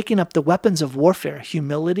idea of taking up the weapons of warfare,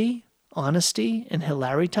 humility, honesty, and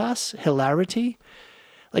hilarity,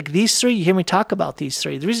 like these three, you hear me talk about these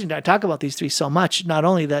three. The reason I talk about these three so much, not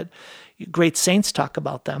only that great saints talk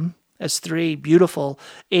about them as three beautiful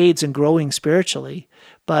aids in growing spiritually,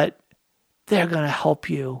 but they're going to help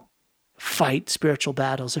you fight spiritual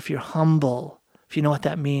battles if you're humble, if you know what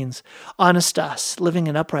that means. Honestas, living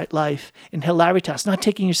an upright life. And hilaritas, not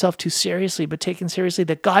taking yourself too seriously, but taking seriously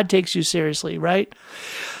that God takes you seriously, right?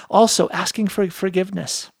 Also, asking for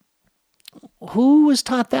forgiveness. Who was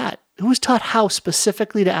taught that? Who was taught how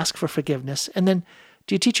specifically to ask for forgiveness? And then,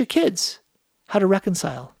 do you teach your kids how to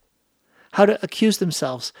reconcile, how to accuse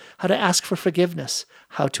themselves, how to ask for forgiveness,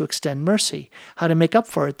 how to extend mercy, how to make up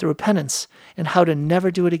for it through repentance, and how to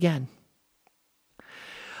never do it again?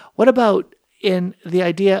 What about in the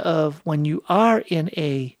idea of when you are in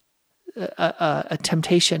a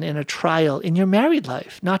temptation, in a trial, in your married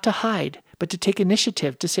life, not to hide, but to take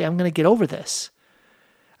initiative, to say, I'm going to get over this.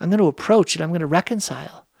 I'm going to approach it. I'm going to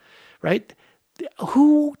reconcile, right?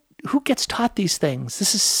 Who gets taught these things?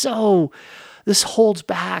 This holds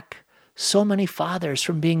back so many fathers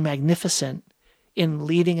from being magnificent in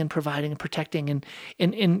leading and providing and protecting.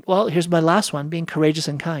 And well, here's my last one, being courageous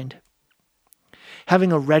and kind.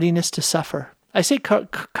 Having a readiness to suffer. I say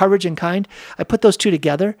courage and kind. I put those two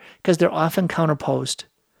together because they're often counterposed,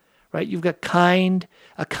 right? You've got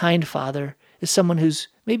a kind father is someone who's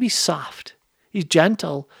maybe soft. He's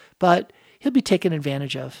gentle, but he'll be taken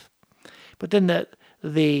advantage of. But then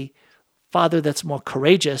the father that's more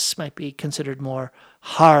courageous might be considered more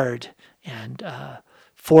hard and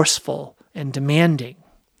forceful and demanding.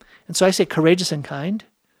 And so I say courageous and kind.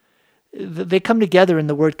 They come together in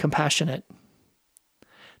the word compassionate.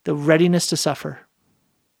 The readiness to suffer.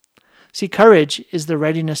 See, courage is the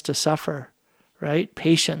readiness to suffer, right?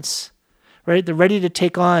 Patience, right? They're ready to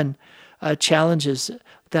take on challenges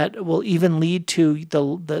that will even lead to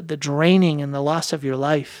the draining and the loss of your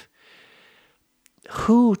life.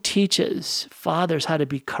 Who teaches fathers how to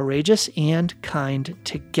be courageous and kind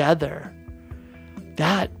together?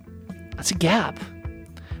 That's a gap.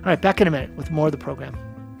 All right, back in a minute with more of the program.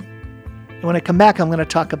 And when I come back, I'm going to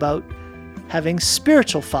talk about having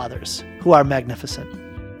spiritual fathers who are magnificent.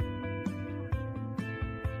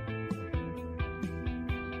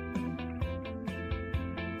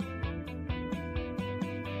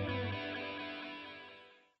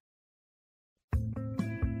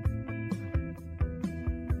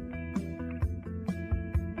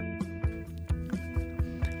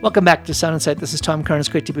 Welcome back to Sound Insight. This is Tom Kern. It's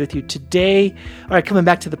great to be with you today. All right, coming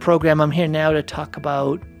back to the program, I'm here now to talk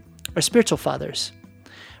about our spiritual fathers,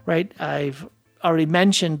 right? I've already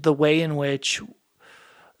mentioned the way in which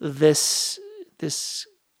this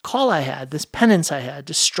call I had, this penance I had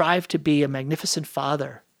to strive to be a magnificent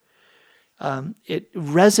father, it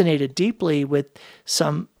resonated deeply with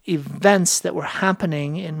some events that were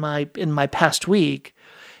happening in my past week.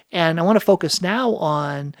 And I want to focus now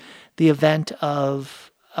on the event of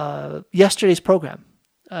yesterday's program,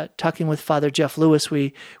 talking with Father Jeff Lewis.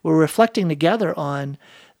 We were reflecting together on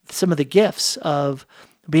some of the gifts of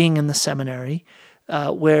being in the seminary,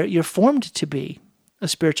 where you're formed to be a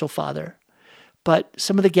spiritual father, but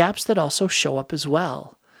some of the gaps that also show up as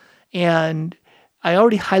well. And I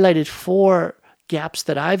already highlighted 4 gaps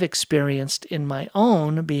that I've experienced in my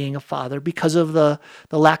own being a father because of the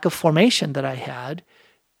lack of formation that I had,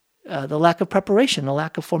 the lack of preparation, the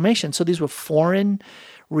lack of formation. So these were foreign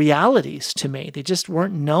realities to me. They just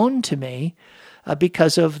weren't known to me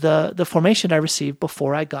because of the formation I received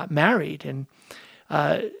before I got married. And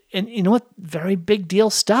you know what? Very big deal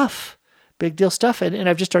stuff. Big deal stuff. And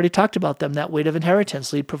I've just already talked about them. That weight of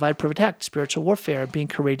inheritance, lead, provide, protect, spiritual warfare, being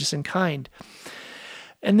courageous and kind.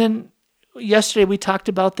 And then yesterday we talked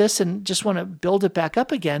about this and just want to build it back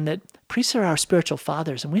up again, that priests are our spiritual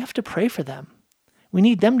fathers and we have to pray for them. We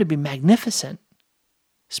need them to be magnificent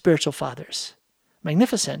spiritual fathers,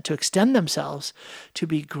 magnificent, to extend themselves, to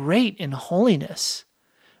be great in holiness,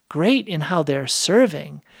 great in how they're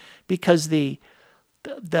serving, because the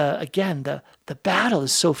battle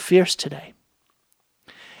is so fierce today.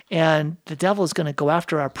 And the devil is going to go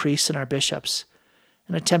after our priests and our bishops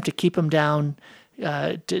and attempt to keep them down,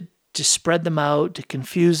 to spread them out, to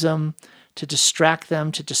confuse them, to distract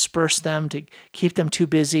them, to disperse them, to keep them too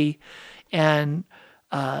busy. And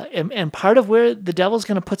part of where the devil's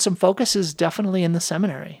going to put some focus is definitely in the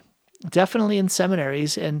seminary, definitely in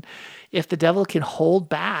seminaries. And if the devil can hold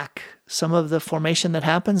back some of the formation that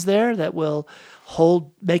happens there, that will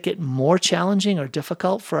make it more challenging or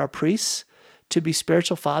difficult for our priests to be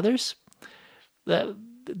spiritual fathers,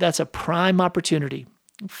 that's a prime opportunity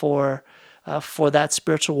for that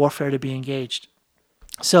spiritual warfare to be engaged.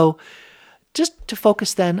 So just to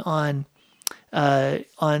focus then on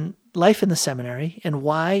life in the seminary and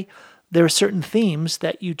why there are certain themes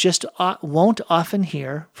that you just won't often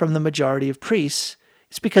hear from the majority of priests.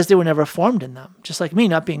 It's because they were never formed in them. Just like me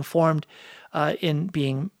not being formed in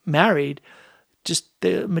being married, just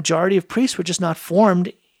the majority of priests were just not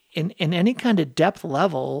formed in any kind of depth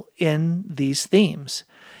level in these themes.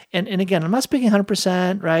 And again, I'm not speaking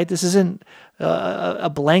 100%, right? This isn't a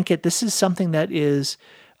blanket. This is something that is,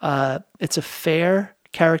 it's a fair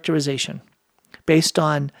characterization based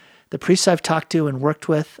on the priests I've talked to and worked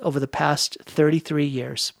with over the past 33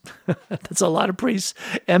 years. That's a lot of priests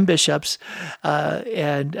and bishops,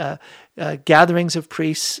 and gatherings of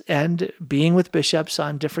priests and being with bishops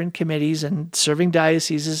on different committees and serving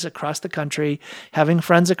dioceses across the country, having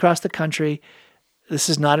friends across the country. This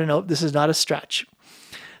is not a stretch.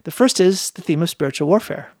 The first is the theme of spiritual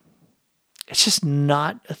warfare. It's just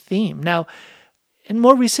not a theme. Now, in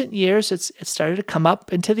more recent years, it's started to come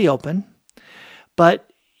up into the open, but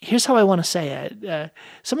here's how I want to say it.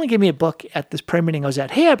 Someone gave me a book at this prayer meeting I was at.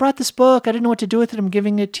 Hey, I brought this book. I didn't know what to do with it. I'm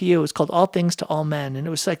giving it to you. It's called All Things to All Men. And it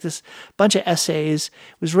was like this bunch of essays.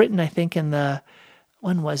 It was written, I think, in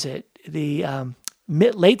when was it? The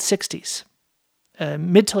late 60s,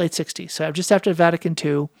 mid to late 60s. So just after Vatican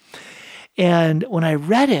II. And when I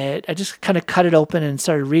read it, I just kind of cut it open and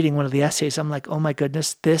started reading one of the essays. I'm like, oh my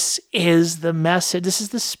goodness, this is the message. This is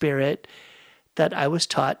the spirit that I was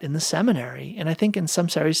taught in the seminary, and I think in some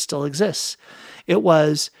seminaries still exists. It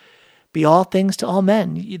was, be all things to all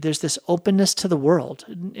men. There's this openness to the world,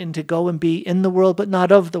 and to go and be in the world but not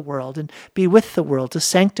of the world, and be with the world, to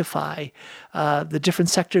sanctify the different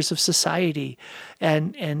sectors of society.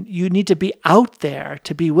 And you need to be out there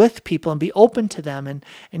to be with people and be open to them, and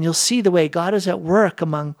you'll see the way God is at work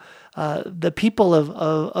among the people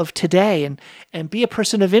of today, and be a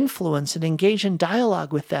person of influence and engage in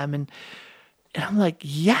dialogue with them. And I'm like,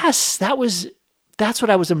 yes, that's what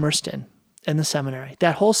I was immersed in the seminary,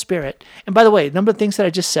 that whole spirit. And by the way, a number of things that I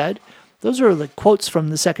just said, those are like quotes from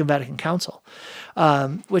the Second Vatican Council,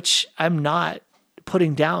 which I'm not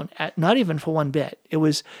putting down, not even for one bit. It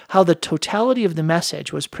was how the totality of the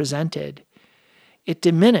message was presented. It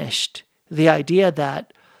diminished the idea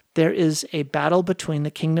that there is a battle between the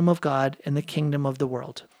kingdom of God and the kingdom of the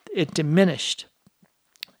world. It diminished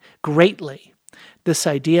greatly this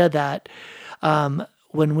idea that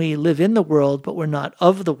when we live in the world, but we're not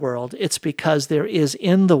of the world, it's because there is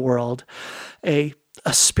in the world a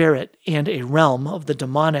spirit and a realm of the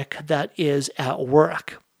demonic that is at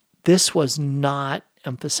work. This was not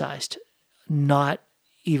emphasized, not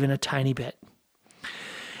even a tiny bit.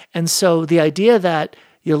 And so the idea that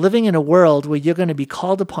you're living in a world where you're going to be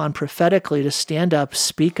called upon prophetically to stand up,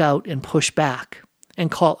 speak out, and push back,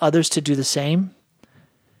 and call others to do the same,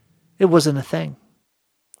 it wasn't a thing.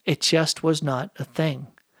 It just was not a thing.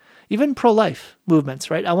 Even pro-life movements,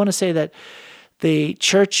 right? I want to say that the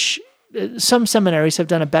church, some seminaries have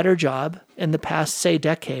done a better job in the past, say,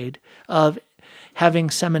 decade of having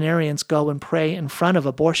seminarians go and pray in front of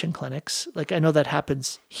abortion clinics. Like I know that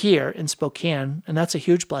happens here in Spokane, and that's a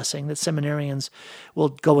huge blessing that seminarians will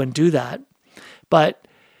go and do that. But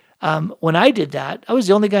when I did that, I was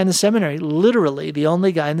the only guy in the seminary, literally the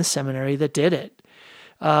only guy in the seminary that did it.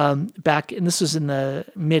 back, and this was in the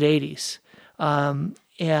mid 80s.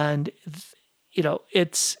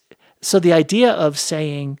 It's so the idea of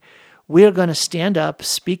saying we're going to stand up,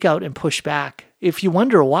 speak out, and push back. If you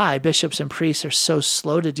wonder why bishops and priests are so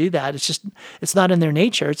slow to do that, it's not in their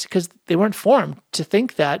nature. It's because they weren't formed to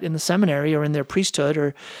think that in the seminary or in their priesthood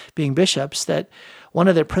or being bishops, that one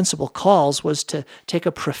of their principal calls was to take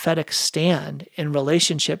a prophetic stand in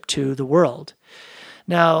relationship to the world.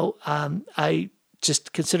 Now, I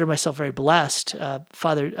just consider myself very blessed.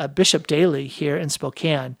 Bishop Daly here in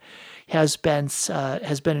Spokane has been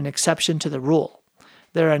an exception to the rule.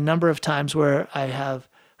 There are a number of times where I have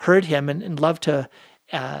heard him and love to,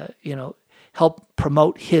 help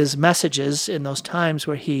promote his messages in those times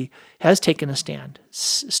where he has taken a stand,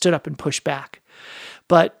 stood up and pushed back.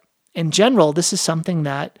 But in general, this is something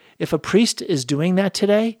that if a priest is doing that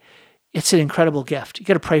today, it's an incredible gift. You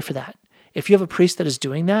got to pray for that. If you have a priest that is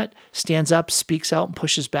doing that, stands up, speaks out, and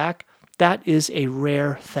pushes back, that is a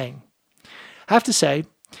rare thing. I have to say,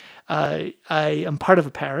 I am part of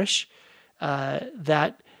a parish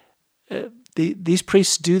that these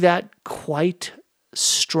priests do that quite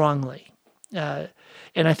strongly. And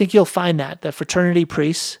I think you'll find that the fraternity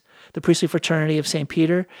priests, the priestly fraternity of St.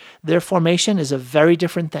 Peter, their formation is a very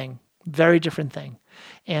different thing.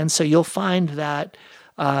 And so you'll find that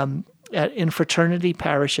in fraternity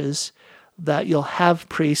parishes, that you'll have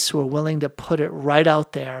priests who are willing to put it right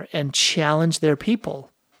out there and challenge their people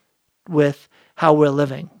with how we're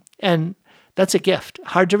living. And that's a gift.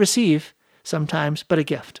 Hard to receive sometimes, but a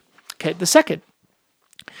gift. Okay, the second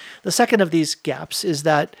of these gaps is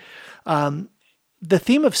that the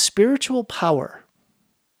theme of spiritual power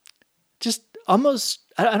just almost,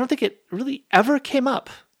 I don't think it really ever came up.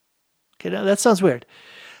 Okay, now that sounds weird,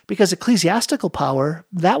 because ecclesiastical power,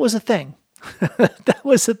 that was a thing. That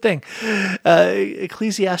was the thing.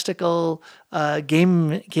 Ecclesiastical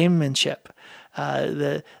gamemanship.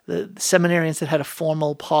 The seminarians that had a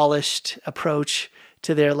formal, polished approach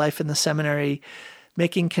to their life in the seminary,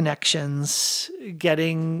 making connections,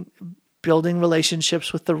 building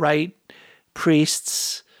relationships with the right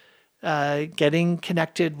priests, getting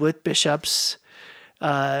connected with bishops,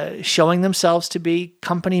 showing themselves to be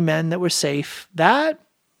company men that were safe. That,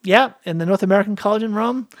 in the North American College in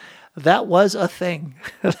Rome, that was a thing.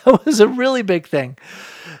 That was a really big thing.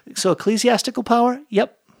 So ecclesiastical power,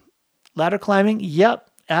 yep. Ladder climbing, yep,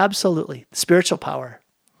 absolutely. Spiritual power.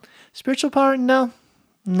 Spiritual power, no,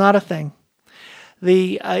 not a thing.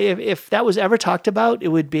 If that was ever talked about, it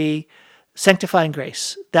would be sanctifying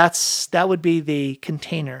grace. That would be the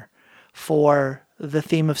container for the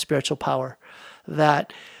theme of spiritual power.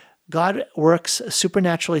 That God works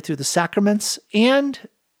supernaturally through the sacraments and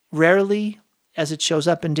rarely, as it shows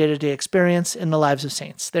up in day-to-day experience, in the lives of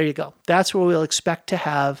saints. There you go. That's where we'll expect to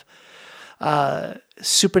have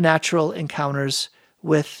supernatural encounters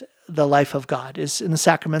with the life of God, is in the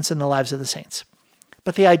sacraments and the lives of the saints.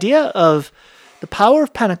 But the idea of the power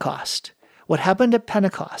of Pentecost, what happened at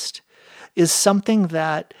Pentecost, is something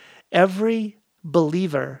that every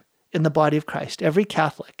believer in the body of Christ, every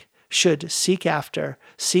Catholic, should seek out,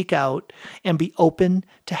 and be open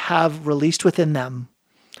to have released within them,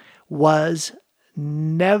 was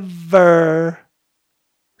never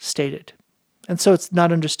stated. And so it's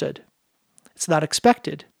not understood. It's not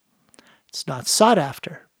expected. It's not sought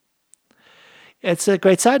after. It's a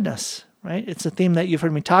great sadness, right? It's a theme that you've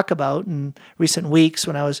heard me talk about in recent weeks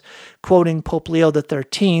when I was quoting Pope Leo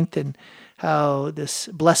XIII and how this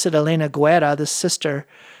blessed Elena Guerra, this sister,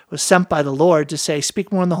 was sent by the Lord to say,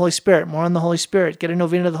 speak more on the Holy Spirit, get a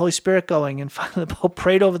novena of the Holy Spirit going. And finally the Pope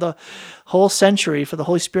prayed over the whole century for the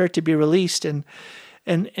Holy Spirit to be released. And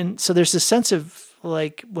so there's this sense of,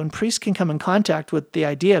 like, when priests can come in contact with the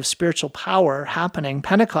idea of spiritual power happening,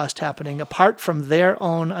 Pentecost happening, apart from their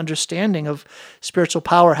own understanding of spiritual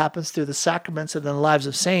power happens through the sacraments and in the lives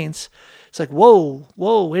of saints, it's like, whoa,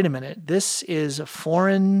 wait a minute. This is a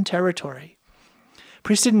foreign territory.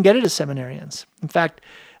 Priests didn't get it as seminarians. In fact,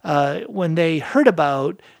 when they heard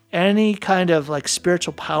about any kind of like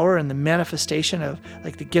spiritual power and the manifestation of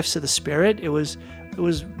like the gifts of the Spirit, it was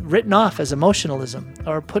written off as emotionalism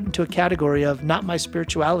or put into a category of not my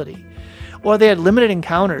spirituality. Or they had limited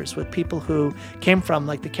encounters with people who came from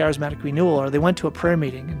like the charismatic renewal, or they went to a prayer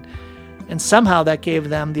meeting, and somehow that gave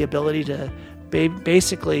them the ability to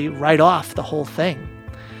basically write off the whole thing.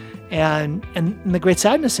 And the great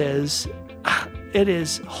sadness is, it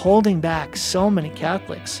is holding back so many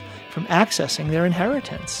Catholics from accessing their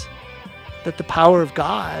inheritance. That the power of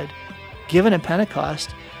God given at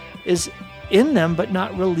Pentecost is in them, but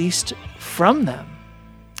not released from them.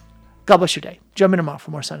 God bless your day. Join me tomorrow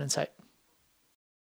for more Sun Insight.